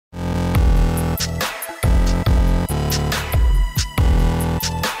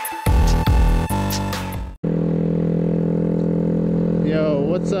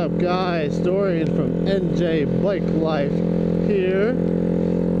What's up, guys? Dorian from NJ Bike Life here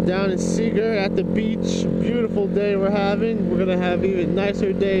down in Seeger at the beach. Beautiful day we're having. We're gonna have even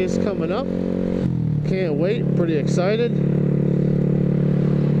nicer days coming up. Can't wait, pretty excited.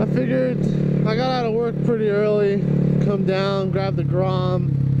 I figured I got out of work pretty early, come down, grab the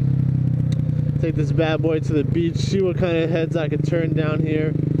Grom, take this bad boy to the beach, see what kind of heads I could turn down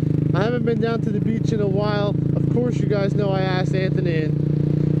here. I haven't been down to the beach in a while. Of course you guys know I asked Anthony, and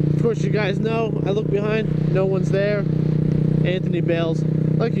of course you guys know I look behind, no one's there. Anthony bails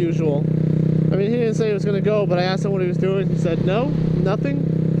like usual. I mean, he didn't say he was gonna go, but I asked him what he was doing. He said no, nothing.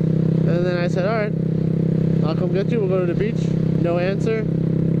 And then I said, all right, I'll come get you, we'll go to the beach. No answer.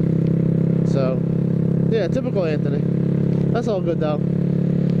 So yeah, typical Anthony. That's all good though.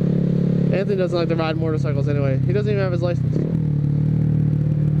 Anthony doesn't like to ride motorcycles anyway. He doesn't even have his license.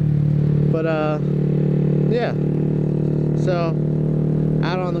 But yeah, so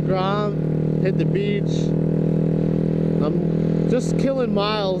out on the Grom, hit the beach. I'm just killing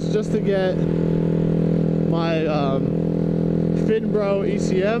miles just to get my Finbro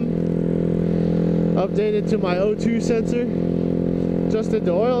ECM updated to my O2 sensor. Just did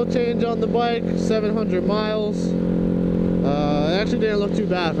the oil change on the bike, 700 miles. It actually didn't look too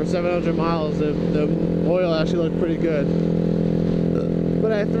bad for 700 miles. The oil actually looked pretty good.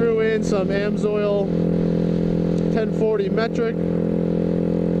 But I threw in some AMSOIL 1040 metric.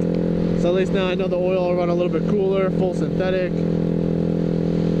 So at least now I know the oil will run a little bit cooler, full synthetic.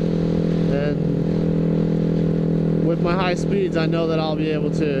 And with my high speeds, I know that I'll be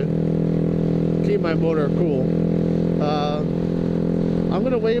able to keep my motor cool. I'm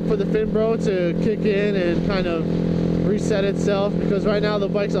gonna wait for the Finbro to kick in and kind of reset itself, because right now the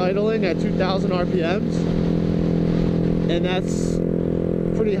bike's idling at 2,000 RPMs, and that's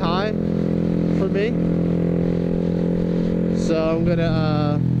pretty high for me. So I'm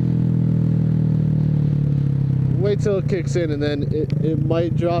gonna wait till it kicks in, and then it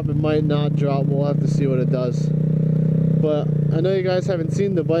might drop, it might not drop. We'll have to see what it does. But I know you guys haven't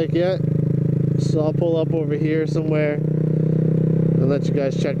seen the bike yet, so I'll pull up over here somewhere and let you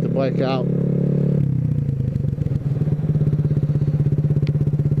guys check the bike out.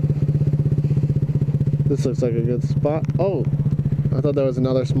 This looks like a good spot. Oh, I thought there was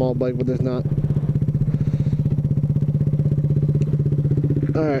another small bike, but there's not.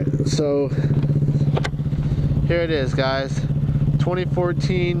 Alright, so here it is, guys.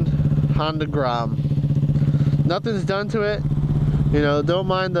 2014 Honda Grom. Nothing's done to it. You know, don't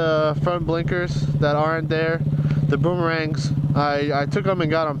mind the front blinkers that aren't there. The boomerangs, I took them and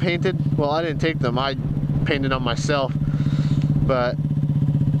got them painted. Well, I didn't take them, I painted them myself. But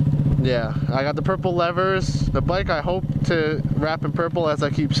yeah, I got the purple levers. The bike I hope to wrap in purple, as I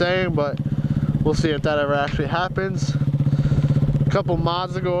keep saying, but we'll see if that ever actually happens. A couple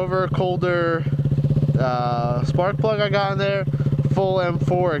mods to go over. Colder spark plug I got in there. Full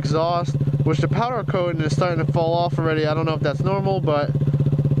M4 exhaust, which the powder coating is starting to fall off already. I don't know if that's normal, but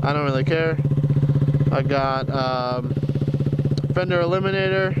I don't really care. I got fender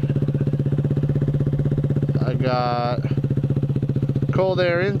eliminator. I got cold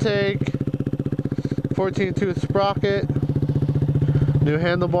air intake, 14 tooth sprocket, new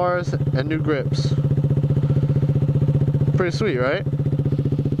handlebars, and new grips. Pretty sweet, right?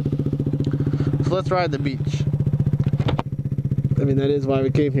 So let's ride the beach. I mean, that is why we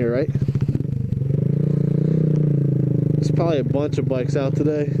came here, right? There's probably a bunch of bikes out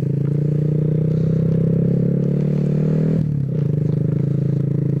today.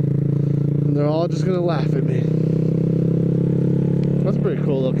 And they're all just gonna laugh at me. That's a pretty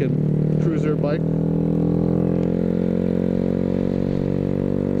cool looking cruiser bike.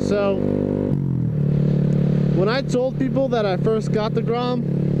 So, when I told people that I first got the Grom,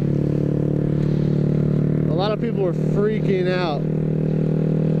 a lot of people were freaking out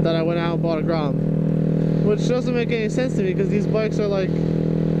that I went out and bought a Grom, which doesn't make any sense to me, because these bikes are like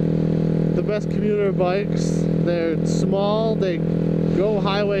the best commuter bikes. They're small, they go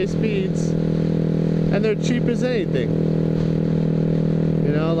highway speeds, and they're cheap as anything.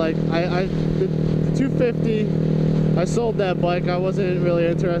 You know, like the 250, I sold that bike. I wasn't really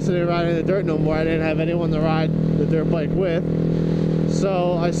interested in riding the dirt no more. I didn't have anyone to ride the dirt bike with,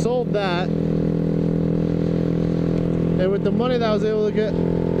 so I sold that. And with the money that I was able to get,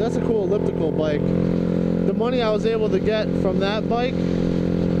 that's a cool elliptical bike. The money I was able to get from that bike,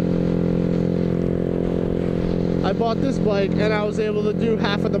 I bought this bike, and I was able to do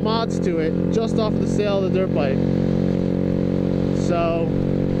half of the mods to it just off of the sale of the dirt bike. So,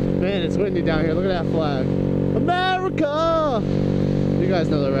 man, it's windy down here. Look at that flag. America! You guys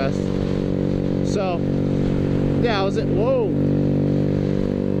know the rest. So, yeah, I was at, whoa.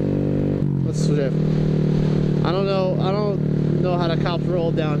 a shift. I don't know how the cops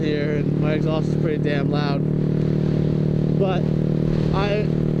roll down here, and my exhaust is pretty damn loud. But I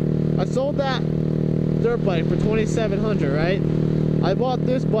sold that dirt bike for $2,700, right? I bought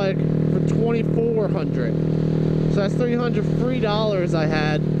this bike for $2,400. So that's $300 free I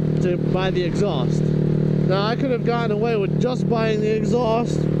had to buy the exhaust. Now I could have gotten away with just buying the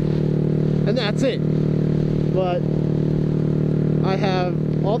exhaust, and that's it. But I have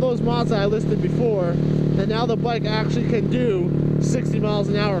all those mods that I listed before, and now the bike actually can do 60 miles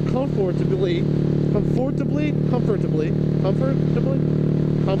an hour comfortably,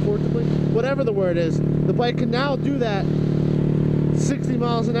 whatever the word is. The bike can now do that 60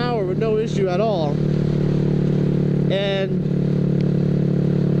 miles an hour with no issue at all. And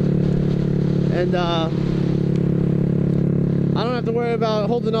I don't have to worry about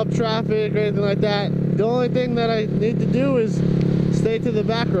holding up traffic or anything like that. The only thing that I need to do is stay to the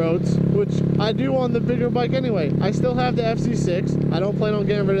back roads, which I do on the bigger bike anyway. I still have the FC6. I don't plan on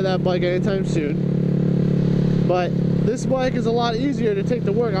getting rid of that bike anytime soon. But this bike is a lot easier to take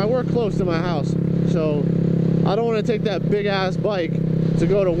to work. I work close to my house, so I don't want to take that big ass bike to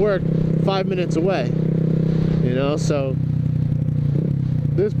go to work 5 minutes away. You know, so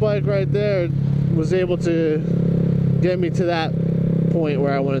this bike right there was able to get me to that point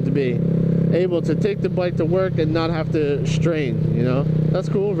where I wanted to be. Able to take the bike to work and not have to strain, you know? That's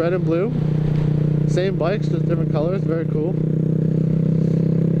cool, red and blue. Same bikes, just different colors, very cool.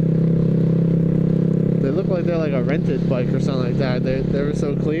 They look like they're like a rented bike or something like that. They were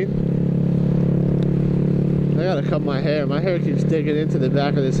so clean. I gotta cut my hair. My hair keeps digging into the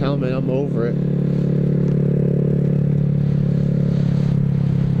back of this helmet. I'm over it.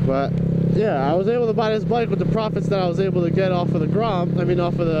 But yeah, I was able to buy this bike with the profits that I was able to get off of the Grom,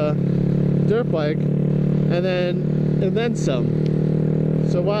 off of the dirt bike, and then some.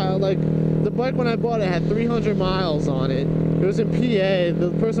 So like the bike when I bought it had 300 miles on it. It was in PA.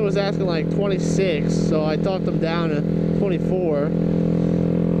 The person was asking like 26, so I talked them down to 24.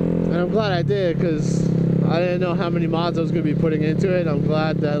 And I'm glad I did, because I didn't know how many mods I was going to be putting into it. I'm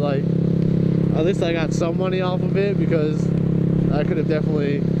glad that like at least I got some money off of it, because I could have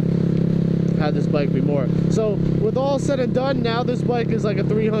definitely had this bike be more. So with all said and done, now this bike is like a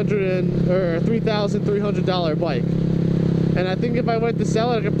 $3,300 bike, and I think if I went to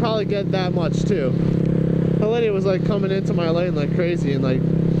sell it, I could probably get that much too. The lady was like coming into my lane like crazy, and like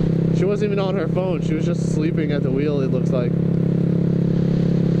she wasn't even on her phone. She was just sleeping at the wheel, it looks like.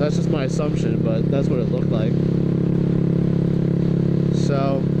 That's just my assumption, but that's what it looked like.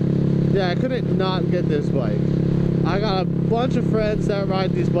 So yeah, I couldn't not get this bike. I got a bunch of friends that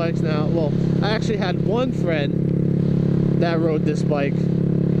ride these bikes now. Well, I actually had one friend that rode this bike,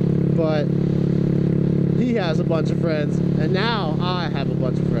 but he has a bunch of friends, and now I have a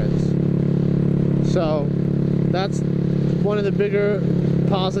bunch of friends. So that's one of the bigger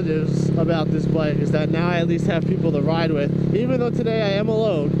positives about this bike, is that now I at least have people to ride with. Even though today I am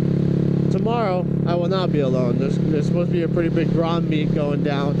alone, tomorrow I will not be alone. There's supposed to be a pretty big Grom meet going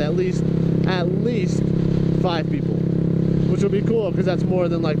down with at least 5 people, which will be cool, because that's more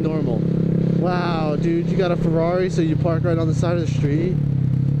than like normal. Wow, dude, you got a Ferrari, so you park right on the side of the street?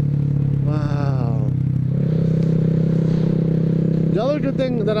 Wow. The other good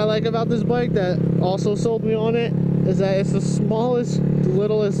thing that I like about this bike that also sold me on it is that it's the smallest,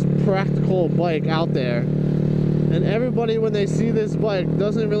 littlest practical bike out there. And everybody, when they see this bike,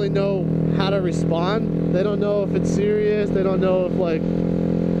 doesn't really know how to respond. They don't know if it's serious. They don't know if like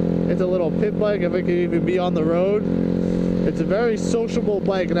it's a little pit bike, if it can even be on the road. It's a very sociable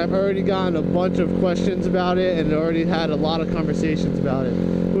bike, and I've already gotten a bunch of questions about it, and already had a lot of conversations about it,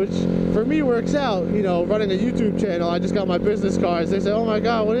 which for me works out. You know, running a YouTube channel, I just got my business cards. They say, oh my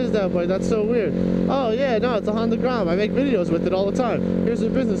god, what is that bike? That's so weird. Oh yeah, no, it's a Honda Grom. I make videos with it all the time. Here's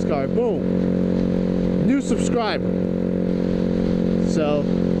your business card. Boom. New subscriber. So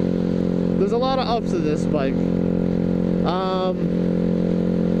there's a lot of ups to this bike.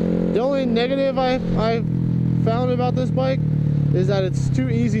 The only negative I found about this bike is that it's too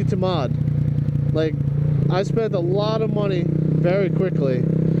easy to mod. Like, I spent a lot of money very quickly,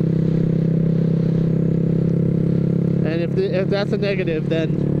 and if that's a negative,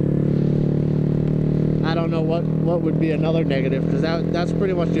 then I don't know what would be another negative, because that's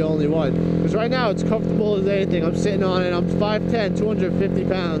pretty much the only one. Because right now it's comfortable as anything. I'm sitting on it. I'm 5'10", 250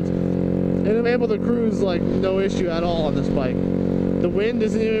 pounds, and I'm able to cruise like no issue at all on this bike. The wind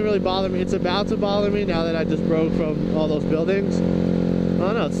doesn't even really bother me. It's about to bother me now that I just broke from all those buildings.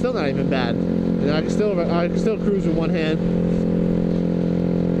 Oh no, it's still not even bad. You know, I can still cruise with one hand.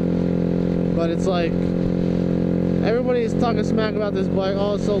 But it's like, everybody's talking smack about this bike.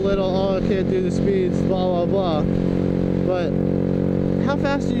 Oh, it's so little. Oh, it can't do the speeds. Blah, blah, blah. But how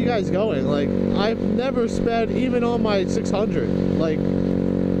fast are you guys going? Like, I've never sped even on my 600. Like,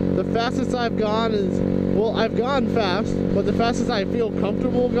 the fastest I've gone is, well, I've gone fast, but the fastest I feel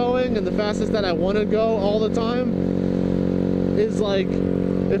comfortable going and the fastest that I want to go all the time is like,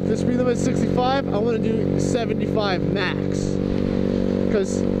 if the speed limit is 65, I want to do 75 max.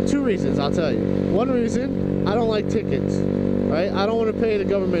 Because two reasons, I'll tell you. One reason, I don't like tickets, right? I don't want to pay the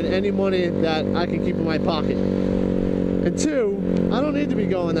government any money that I can keep in my pocket. And two, I don't need to be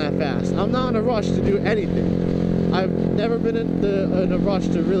going that fast. I'm not in a rush to do anything. I've never been in a rush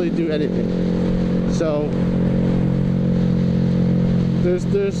to really do anything. So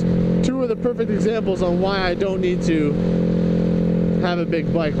there's two of the perfect examples on why I don't need to have a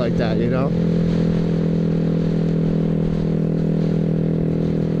big bike like that, you know?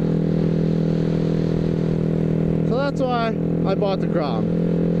 So that's why I bought the Grom.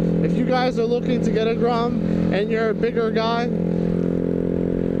 If you guys are looking to get a Grom and you're a bigger guy,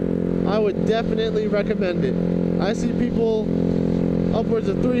 I would definitely recommend it. I see people upwards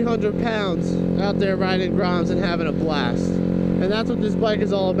of 300 pounds out there riding Groms and having a blast. And that's what this bike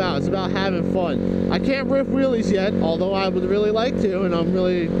is all about. It's about having fun. I can't rip wheelies yet, although I would really like to, and I'm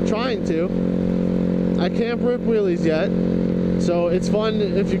really trying to. I can't rip wheelies yet, so it's fun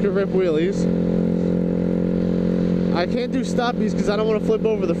if you can rip wheelies. I can't do stoppies because I don't want to flip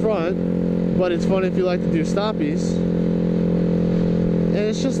over the front, but it's fun if you like to do stoppies. And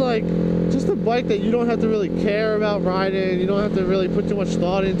it's just like, just a bike that you don't have to really care about riding, you don't have to really put too much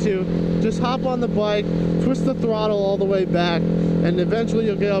thought into. Just hop on the bike, twist the throttle all the way back, and eventually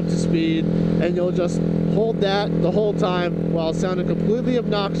you'll get up to speed, and you'll just hold that the whole time while sounding completely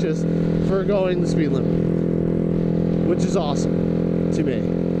obnoxious for going the speed limit. Which is awesome to me,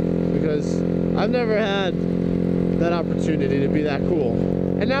 because I've never had that opportunity to be that cool,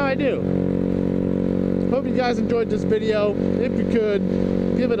 and now I do. Hope you guys enjoyed this video. If you could,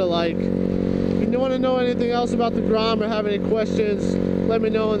 give it a like. If you want to know anything else about the Grom or have any questions, let me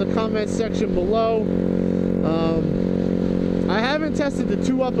know in the comments section below. I haven't tested the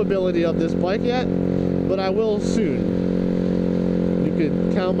 2-up ability of this bike yet, but I will soon. You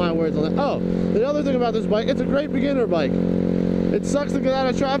could count my words on that. Oh, the other thing about this bike, it's a great beginner bike. It sucks to get out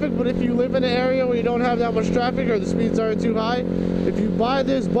of traffic, but if you live in an area where you don't have that much traffic or the speeds aren't too high, if you buy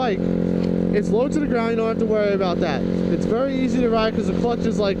this bike, it's low to the ground, you don't have to worry about that. It's very easy to ride because the clutch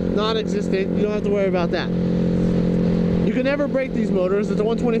is like non-existent, you don't have to worry about that. You can never break these motors. It's a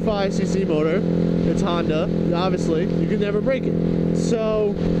 125cc motor. It's Honda, obviously. You can never break it.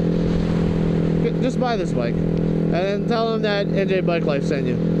 So, just buy this bike. And tell them that NJBIKELIFE sent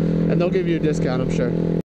you. And they'll give you a discount, I'm sure.